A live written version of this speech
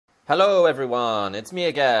Hello everyone, it's me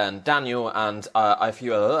again, Daniel, and if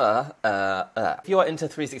you are into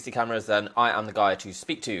 360 cameras, then I am the guy to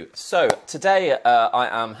speak to. So today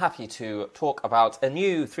I am happy to talk about a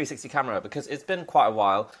new 360 camera because it's been quite a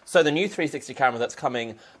while. So the new 360 camera that's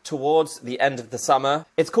coming towards the end of the summer,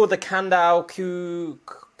 it's called the Kandao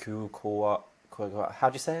how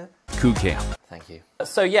do you say it? QooCam. Thank you.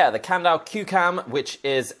 So yeah, the Kandao QooCam, which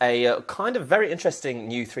is a kind of very interesting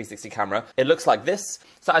new 360 camera. It looks like this.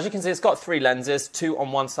 So as you can see, it's got three lenses, two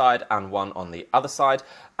on one side and one on the other side.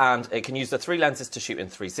 And it can use the three lenses to shoot in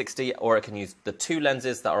 360, or it can use the two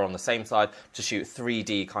lenses that are on the same side to shoot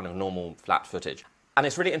 3D kind of normal flat footage. And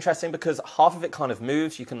it's really interesting because half of it kind of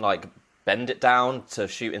moves. You can like bend it down to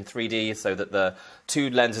shoot in 3D so that the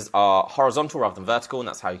two lenses are horizontal rather than vertical, and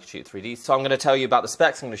that's how you can shoot 3D. So I'm going to tell you about the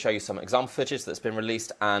specs, I'm going to show you some example footage that's been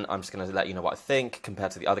released, and I'm just going to let you know what I think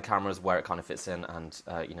compared to the other cameras, where it kind of fits in, and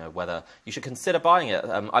you know, whether you should consider buying it.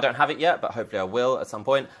 I don't have it yet, but hopefully I will at some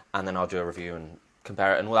point, and then I'll do a review and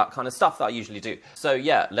compare it and all that kind of stuff that I usually do. So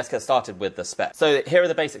yeah, let's get started with the specs. So here are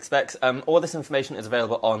the basic specs. All this information is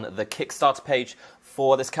available on the Kickstarter page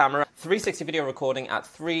for this camera. 360 video recording at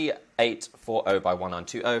 3840 by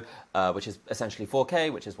 1920, which is essentially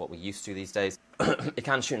 4K, which is what we're used to these days. It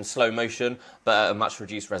can shoot in slow motion, but at a much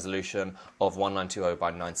reduced resolution of 1920 by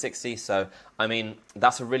 960. So, I mean,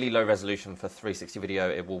 that's a really low resolution for 360 video.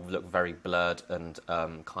 It will look very blurred and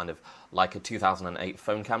kind of like a 2008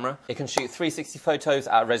 phone camera. It can shoot 360 photos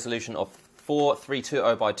at a resolution of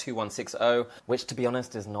 4320 by 2160, which to be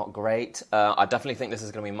honest is not great. I definitely think this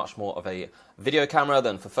is going to be much more of a video camera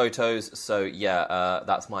than for photos. So yeah,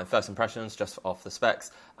 that's my first impressions just off the specs.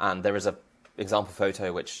 And there is a example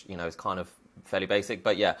photo which, you know, is kind of fairly basic,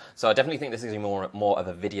 but yeah, so I definitely think this is more of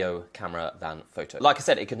a video camera than photo. Like I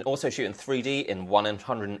said, it can also shoot in 3D in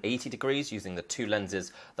 180 degrees using the two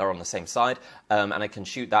lenses that are on the same side, and it can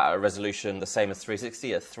shoot that at a resolution the same as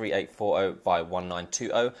 360 at 3840 by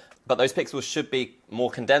 1920. But those pixels should be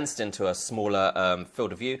more condensed into a smaller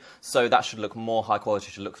field of view, so that should look more high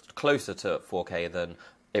quality, should look closer to 4K than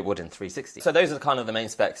it would in 360. So those are kind of the main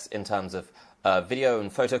specs in terms of video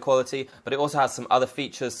and photo quality, but it also has some other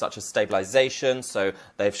features such as stabilization. So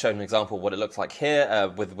they've shown an example of what it looks like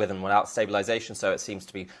here with and without stabilization, so it seems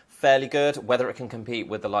to be fairly good. Whether it can compete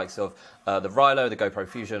with the likes of the Rilo, the GoPro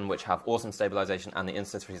Fusion, which have awesome stabilization, and the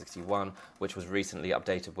Insta360 which was recently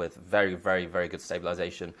updated with very, very, very good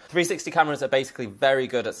stabilization. 360 cameras are basically very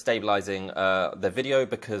good at stabilizing the video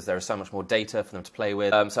because there is so much more data for them to play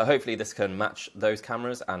with. So hopefully this can match those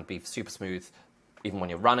cameras and be super smooth even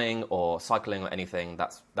when you're running or cycling or anything.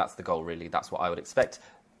 That's the goal, really. That's what I would expect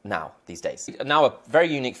now, these days. Now, a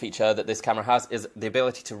very unique feature that this camera has is the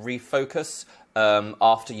ability to refocus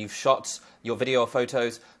after you've shot your video or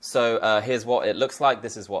photos. So here's what it looks like.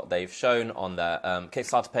 This is what they've shown on their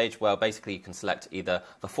Kickstarter page, where basically you can select either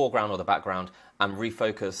the foreground or the background and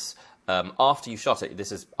refocus after you've shot it.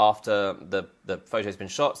 This is after the photo's been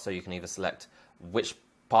shot, so you can either select which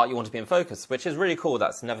part you want to be in focus, which is really cool.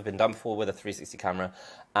 That's never been done before with a 360 camera,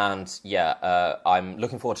 and yeah, I'm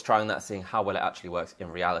looking forward to trying that, seeing how well it actually works in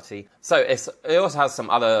reality. So it also has some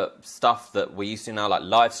other stuff that we're used to now, like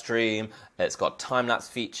live stream. It's got time-lapse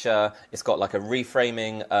feature. It's got like a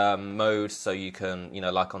reframing mode, so you can, you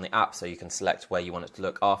know, like on the app, so you can select where you want it to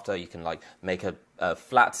look after. You can like make a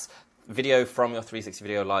flat video from your 360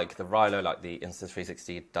 video like the Rilo, like the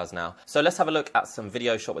Insta360 does now. So let's have a look at some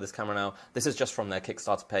video shot with this camera now. This is just from their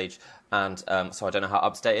Kickstarter page, and so I don't know how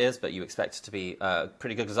up to date it is, but you expect it to be a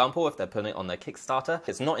pretty good example if they're putting it on their Kickstarter.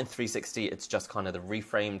 It's not in 360, it's just kind of the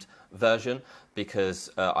reframed version because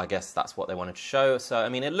I guess that's what they wanted to show. So I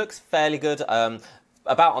mean, it looks fairly good,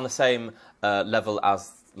 about on the same level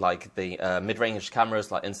as like the mid-range cameras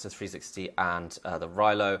like Insta360 and the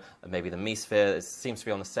Rilo, and maybe the Mi Sphere. It seems to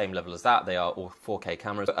be on the same level as that. They are all 4K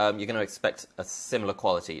cameras. You're going to expect a similar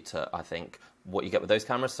quality to, I think, what you get with those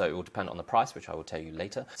cameras, so it will depend on the price, which I will tell you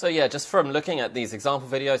later. So yeah, just from looking at these example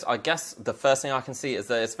videos, I guess the first thing I can see is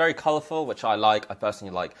that it's very colourful, which I like. I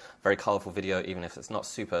personally like very colourful video, even if it's not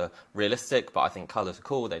super realistic, but I think colours are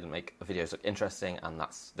cool. They make videos look interesting, and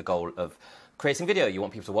that's the goal of creating video. You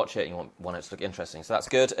want people to watch it, and you want it to look interesting. So that's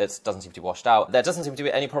good. It doesn't seem to be washed out. There doesn't seem to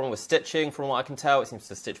be any problem with stitching from what I can tell. It seems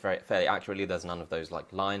to stitch fairly accurately. There's none of those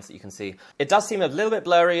like lines that you can see. It does seem a little bit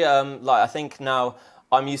blurry. Like I think now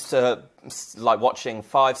I'm used to like watching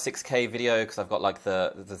 5-6K video because I've got like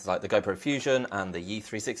the GoPro Fusion and the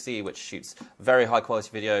Yi360, which shoots very high quality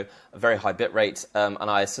video, a very high bit rate, and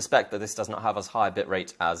I suspect that this does not have as high a bit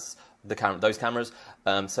rate as those cameras,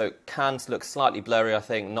 so it can look slightly blurry. I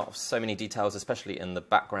think not so many details, especially in the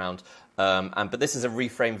background, But this is a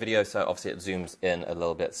reframe video, so obviously it zooms in a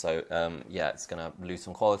little bit. So yeah, it's going to lose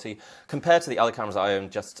some quality compared to the other cameras I own.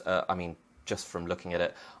 Just from looking at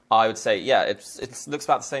it, I would say, yeah, it looks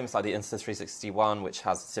about the same as like the Insta360 one, which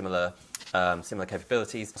has similar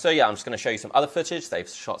capabilities. So yeah, I'm just going to show you some other footage. They've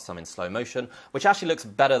shot some in slow motion, which actually looks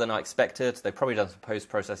better than I expected. They've probably done some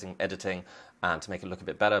post-processing editing and to make it look a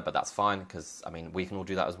bit better, but that's fine because, I mean, we can all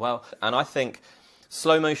do that as well. And I think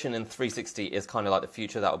slow motion in 360 is kind of like the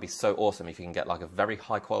future. That would be so awesome if you can get like a very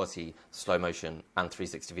high quality slow motion and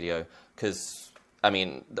 360 video, because I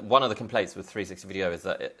mean, one of the complaints with 360 video is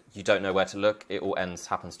that you don't know where to look. It all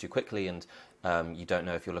happens too quickly, and you don't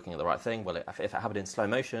know if you're looking at the right thing. Well, if it happened in slow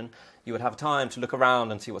motion, you would have time to look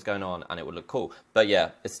around and see what's going on, and it would look cool. But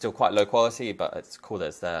yeah, it's still quite low quality, but it's cool that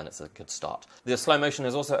it's there, and it's a good start. The slow motion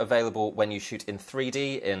is also available when you shoot in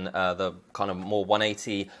 3D in the kind of more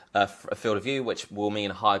 180 field of view, which will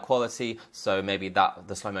mean high quality. So maybe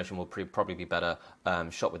the slow motion will probably be better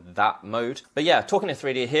shot with that mode. But yeah, talking in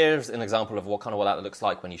 3D, here's an example of what that looks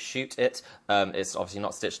like when you shoot it. It's obviously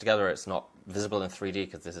not stitched together. It's not visible in 3D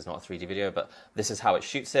because this is not a 3D video, but this is how it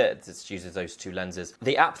shoots it. It uses those two lenses.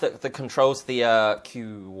 The app that controls the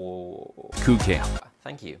QooCam,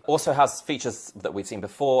 thank you, also has features that we've seen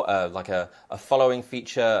before, like a following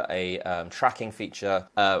feature, a tracking feature,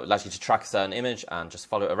 allows you to track a certain image and just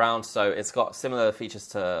follow it around. So it's got similar features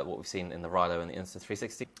to what we've seen in the Rilo and the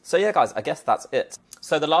Insta360. So yeah, guys, I guess that's it.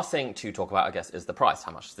 So the last thing to talk about, I guess, is the price.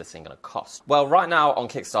 How much is this thing going to cost? Well, right now on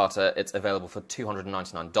Kickstarter, it's available for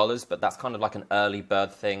 $299, but that's kind of like an early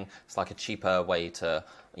bird thing. It's like a cheaper way to,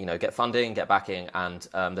 you know, get funding, get backing, and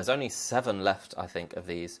there's only 7 left, I think, of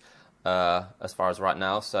these as far as right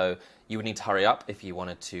now. So you would need to hurry up if you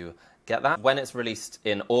wanted to get that. When it's released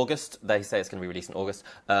in August, they say it's going to be released in August,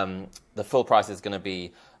 the full price is going to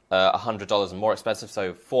be $100 and more expensive,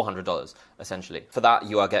 so $400 essentially. For that,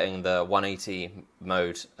 you are getting the 180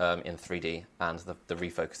 mode in 3D and the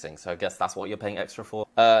refocusing. So I guess that's what you're paying extra for.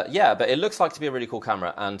 Yeah, but it looks like to be a really cool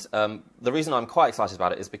camera, and the reason I'm quite excited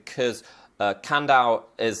about it is because Kandao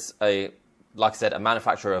is like I said, a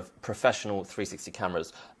manufacturer of professional 360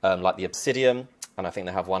 cameras, like the Obsidian, and I think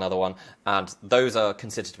they have one other one, and those are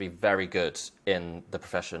considered to be very good in the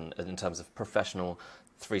profession in terms of professional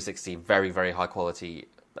 360, very, very high quality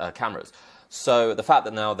cameras. So the fact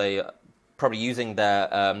that now they are probably using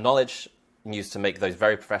their knowledge used to make those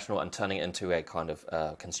very professional and turning it into a kind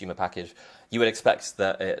of consumer package, you would expect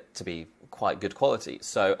it to be quite good quality.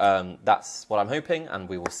 So that's what I'm hoping, and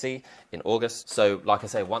we will see in August. So like I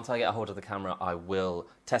say, once I get a hold of the camera, I will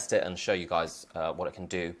test it and show you guys what it can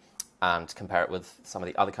do and compare it with some of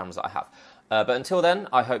the other cameras that I have. But until then,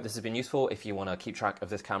 I hope this has been useful. If you want to keep track of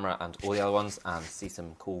this camera and all the other ones and see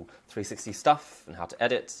some cool 360 stuff and how to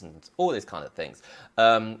edit and all these kind of things,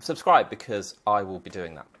 subscribe, because I will be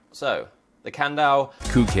doing that. So the Kandao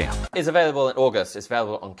QooCam is available in August. It's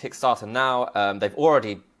available on Kickstarter now. They've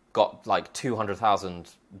already got like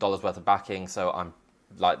 $200,000 worth of backing, so I'm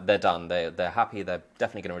like, they're done. They're happy. They're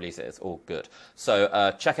definitely going to release it. It's all good.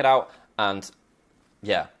 So check it out, and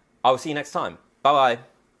yeah, I will see you next time. Bye bye.